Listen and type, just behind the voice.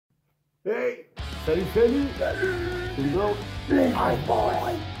Hey! Salut, salut! Salut! C'est nous autres. Les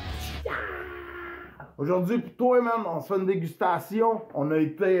boys! Aujourd'hui, pour toi, man, on se fait une dégustation. On a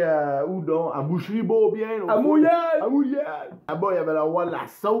été où donc? À Boucherie Beau-Bien. À Mourial! À Mourial! Là-bas, il y avait la roi de la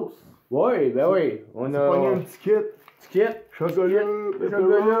sauce. Oui, ben oui. On a pogné un petit kit. Chocolat,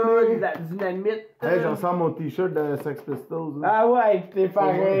 chocolat, dynamite. Hey, j'en sors mon t-shirt de Sex Pistols. Hein. Ah ouais, t'es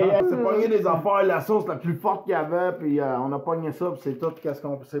pareil. On s'est pogné des affaires, la sauce la plus forte qu'il y avait, puis on a pogné ça, puis c'est tout qu'est-ce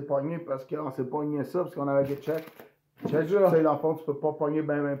qu'on s'est pogné, parce qu'on s'est pogné ça, parce qu'on avait des checks. Tu sais, dans le fond, tu peux pas pogner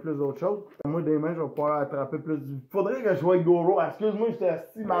ben plus d'autres choses. Moi, des mains, je vais pouvoir attraper plus du... Faudrait que je sois Goro. Excuse-moi, je t'ai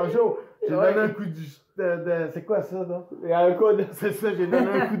assis, Marjo. J'ai donné un coup de... C'est quoi ça, là? Un coup de... C'est ça, j'ai donné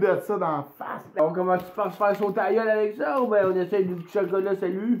un coup de ça dans la face. On commence par se faire sauter à gueule avec ça, ou ben on essaie du chocolat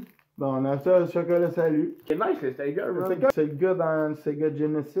salut? Bon, on a ça, le chocolat salut. C'est nice, c'est un gars, man. C'est le gars dans Sega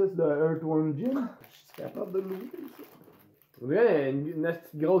Genesis de Earthworm Jim. Je suis capable de l'ouvrir, ça. Ouais, une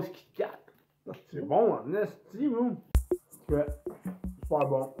petite grosse Kit Kat. C'est bon, un esti, moi. Ouais, super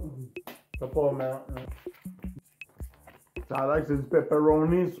bon. C'est pas mal. Ça a l'air que c'est du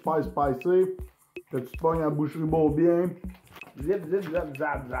pepperoni, super spicy. Que tu te pognes à Boucherie Beau-Bien. Zip, zip, zap,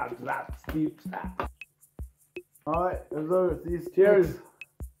 zap, zap, zap, skip, snap. Ouais, c'est ça, c'est Cheers!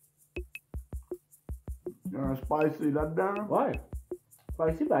 Il y a un spicy là-dedans. Ouais.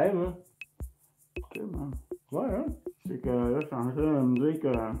 Spicy, ben, moi. Ok, man. Ouais, hein. C'est que là, je suis en train de me dire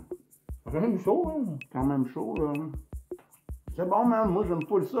que C'est quand même chaud, hein. c'est quand même chaud, là. C'est bon, man. Moi, j'aime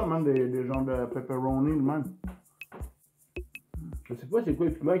pas ça, man, des genres de pepperoni, man. Je sais pas c'est quoi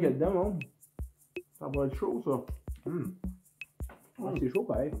le piment qu'il y a dedans, mon. Ça va être chaud, ça. Ouais, c'est chaud,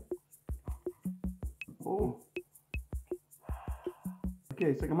 pareil. Oh. Ok,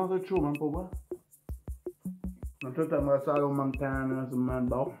 ça commence à être chaud, man, pour voir. Mais toi, t'aimerais ça aller au Montana, c'est man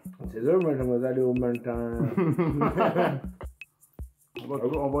bon. C'est sûr, moi, j'aimerais aller au Montana.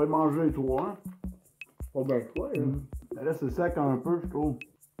 On va y manger les trois, hein. Pas bien quoi, hein. Mais là, c'est sec un peu, je trouve.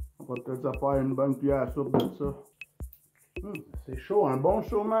 On va peut-être se faire une bonne cuillère à soupe de ça. C'est chaud, un bon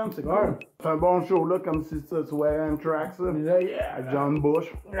show, man. C'est cool. C'est un bon show, là, comme si ça soit un track, ça. Yeah. Avec John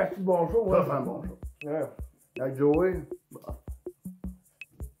Bush. C'est bon show, Ça, c'est un bon show. Ouais. Avec Joey.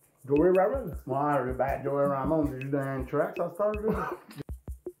 Joey Ramon? Ouais, ben, Joey Ramon, c'est juste un track, ça se passe, là.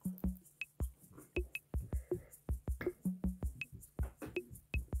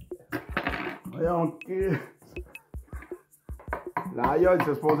 Voyons, ok. L'Ayoye,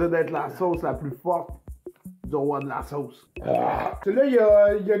 c'est supposé d'être la sauce la plus forte du roi de la sauce.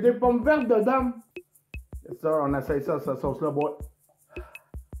 Celui-là, il y a des pommes vertes dedans. C'est ça, on essaye ça, cette sauce-là, boy.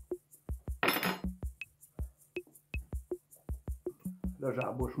 Là, j'ai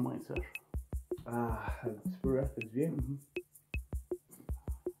la bouche moins sèche. Ah, un petit peu, hein, ça fait du bien.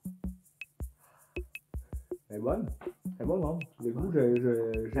 Elle est bonne. Elle est bonne, non? Le goût,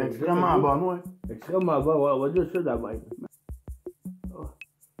 j'ai Extrêmement bonne, ouais. Extrêmement bonne, ouais, on va dire ça d'abord.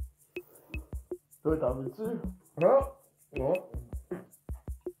 Toi, t'en veux-tu? Ah! Ouais.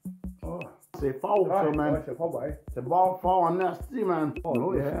 Oh. C'est fort, ça, man. Ouais, c'est pas bien. C'est bon, fort en asti, man.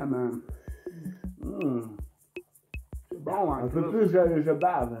 Oh, yeah, man. C'est bon, hein. Un peu plus, je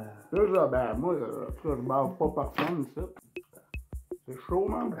bave. Là, ben, moi, je bave pas personne, ici. C'est chaud,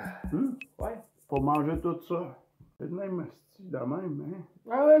 man. Ouais. Faut manger tout ça. C'est de même asti, de même, hein.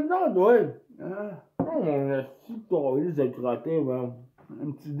 Ah ouais, non, ouais. Hein? Non, mon esti de toilette, c'est crotté, man.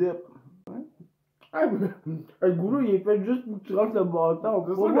 Un petit dip. Ah, le goût là, il est fait juste pour que tu rentres le bâton.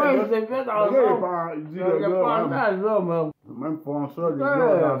 C'est Pour ça, moi, le il s'est fait dans Le gars, le il dit, Il le y a gars, pas man. de ça, man. Même font ça, les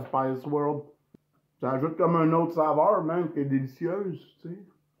gars, dans Spice World. Ça ajoute comme un autre saveur, même, qui est délicieuse, tu sais.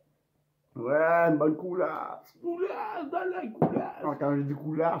 Ouais, une bonne coulasse. Coulasse, dans la coulasse. Quand je dis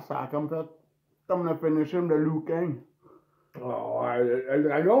coulasse, ça a comme fait comme le finishing de Liu Kang. Oh, ouais, le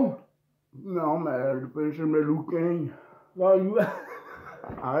dragon? Non, mais le finishing de Liu Kang. Non, lui.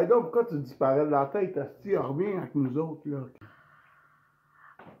 Arrête donc, pourquoi tu disparais de la tête? Asti, reviens avec nous autres, là.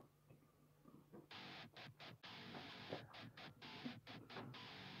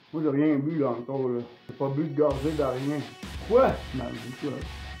 Moi, j'ai rien bu, là, encore, là. J'ai pas bu de gorgée de rien. Quoi? Non, dis ça.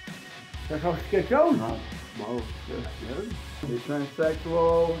 Ça change quelque chose? Non. Bon, c'est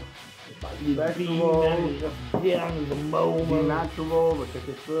transsexual. Les Sexual. les mots, Natural, va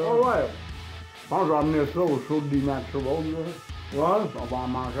checker ça. Oh ouais. Je pense que je vais amener ça au show de Natural, là. Ouais. On va en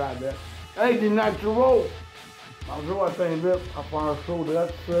manger avec. Hey, des natural! Marjo, elle t'invite à faire un show de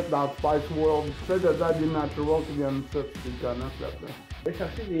suite dans Spice World. Tu sais, de dire des Natural qui viennent ça, tu le connais, là-dedans. Je vais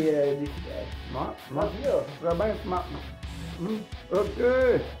chercher des filets. Ouais, Moi, ça serait bien smart. Ok.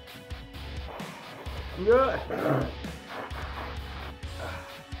 Yeah.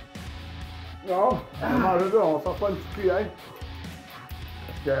 Non. On va manger ça, on sort pas une petite cuillère.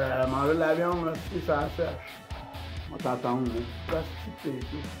 que manger de la viande, là, si ça sèche. On va t'attendre, là. Plastique, c'est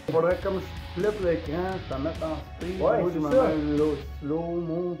tout. Faudrait comme je flippe l'écran, je te mette en speed. Ouais, moi, je c'est me ça. mets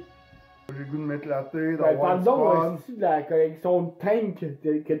slow-mo. J'ai le goût de mettre la tête, Ben, d'avoir du pardon, fun. c'est de la collection de tank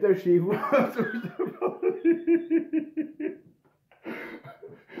que t'as chez vous.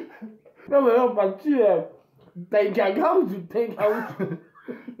 Non, mais là, on parle-tu tank à gaz ou tank à eau?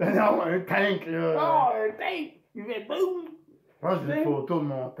 Non, un tank, là. Oh, un tank! Il fait boum! Je pense que j'ai une photo de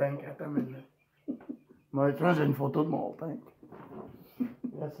mon tank. Attends une minute. Moi, je pense que j'ai une photo de mon tank.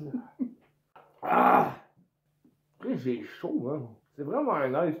 Ah! Après, j'ai chaud, hein. C'est vraiment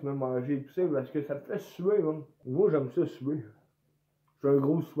nice, même, manger épicé, parce que ça te fait suer, man. Moi, j'aime ça suer. Je suis un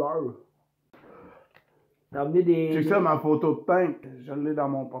gros sueur. T'as amené des... C'est ça, ma photo de tank. Je l'ai dans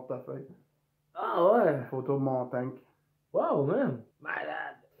mon portefeuille. Ah ouais! Photo de mon tank. Wow, man!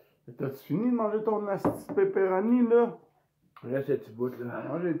 Malade! T'as-tu fini de manger ton asti pepperoni, là? Là, ce petit bout, là.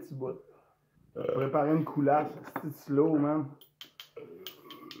 Moi, j'ai un petit bout. Préparer une coulasse. C'est slow, man.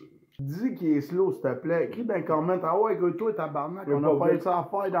 Dis qu'il est slow, s'il te plaît. Écris dans les commentaires. Ah ouais, que toi, tabarnak, on n'a pas eu ça à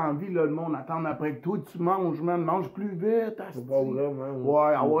faire dans la vie, là. Le monde attend après que toi, tu manges, man. Mange plus vite, asti. C'est pas vrai, man.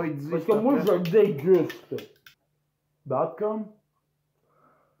 Ouais, ah ouais, dis. Parce que moi, je déguste. .com?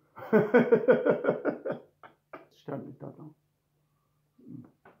 Je t'en dis, t'attends.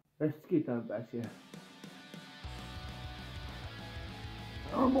 Est-ce qu'il est impatient?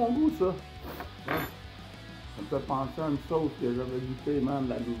 Un bon goût, ça. Ouais. Ça me fait penser à une sauce que j'avais goûtée, man, de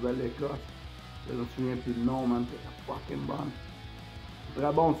la Nouvelle-Écosse. Je me souviens plus le nom, man. C'était fucking bonne. C'est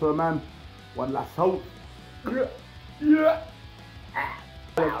très bon, ça, man. Ouais, de la sauce.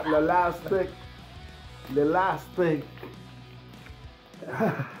 L'élastique. L'élastique.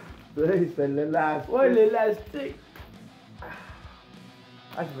 C'est l'élastique. Ouais, l'élastique.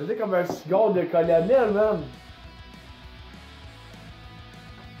 Ah, ça faisait comme un cigare de colonel, man.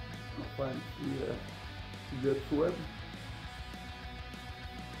 On va faire un petit de web.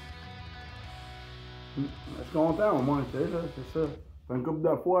 Je suis content au moins, tu sais, là, c'est ça. C'est une couple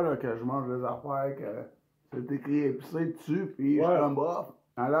de fois là, que je mange des affaires que c'est écrit épicé dessus, puis je suis comme bof.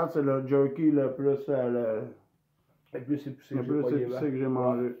 Alors, c'est le jerky le plus, Le plus épicé le plus épicé que j'ai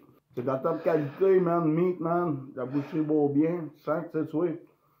mangé. C'est de la top qualité, man, meat, man, de la Boucherie Beau-Bien. Tu sens que tu sais,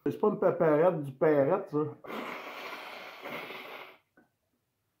 c'est pas une pépérette du pérette, ça.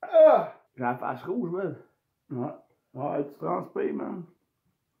 Ah! J'ai la face rouge, man. Ouais. Ouais, tu transpires, man.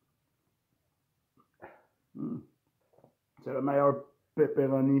 C'est le meilleur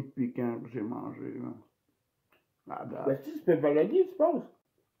pepperoni piquant que j'ai mangé, man. À date. Ben, c'est pepperoni, tu penses?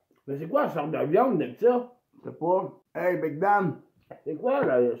 Mais c'est quoi la sorte de viande de ça? C'est pas. Hey, Big Dan! C'est quoi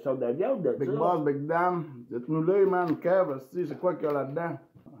la sorte de viande de Big ça? Boss, Big Dan! Dites-nous-le, man, Kev, c'est quoi qu'il y a là-dedans?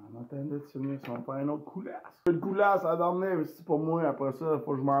 On attendait de finir si on fait une autre coulasse. Une coulasse à dormir, mais c'est pour moi, après ça,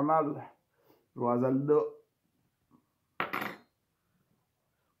 faut que je m'en aille. Je vais à Zelda.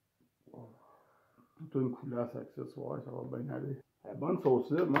 Toute une coulasse accessoire, ça va bien aller. Elle est bonne sauce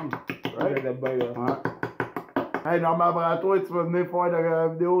là, man. Ouais, j'aime bien, là. Ouais. Hey, Nomand Brathwaite, tu vas venir faire de la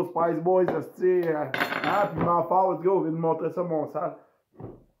vidéo Spice Boys, esti. Ah, puis m'en fort, let's go, on vient de montrer ça, mon sale.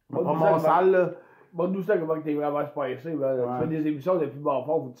 Pas mon sale, là. Bon, nous, ça, comment t'es vraiment spicé, man. Ouais. Tu fais des émissions depuis bon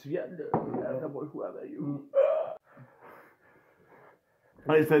fort, faut que tu viennes, là. T'as pas le choix, ben, yo.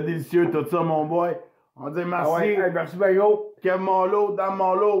 Hey, c'est délicieux, tout ça, mon boy. On dit merci. Ah ouais, hey, merci, ben, gros. Kev mon lot, dans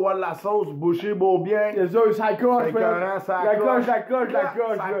mon lot, ouais, la sauce, Boucherie Beau-Bien. C'est sûr, ça coche, C'est écœurant, ça la coche. la coche.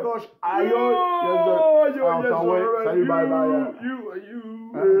 Ça coche. Ayoye. Yo, Salut, bye bye.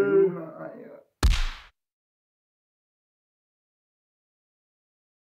 you.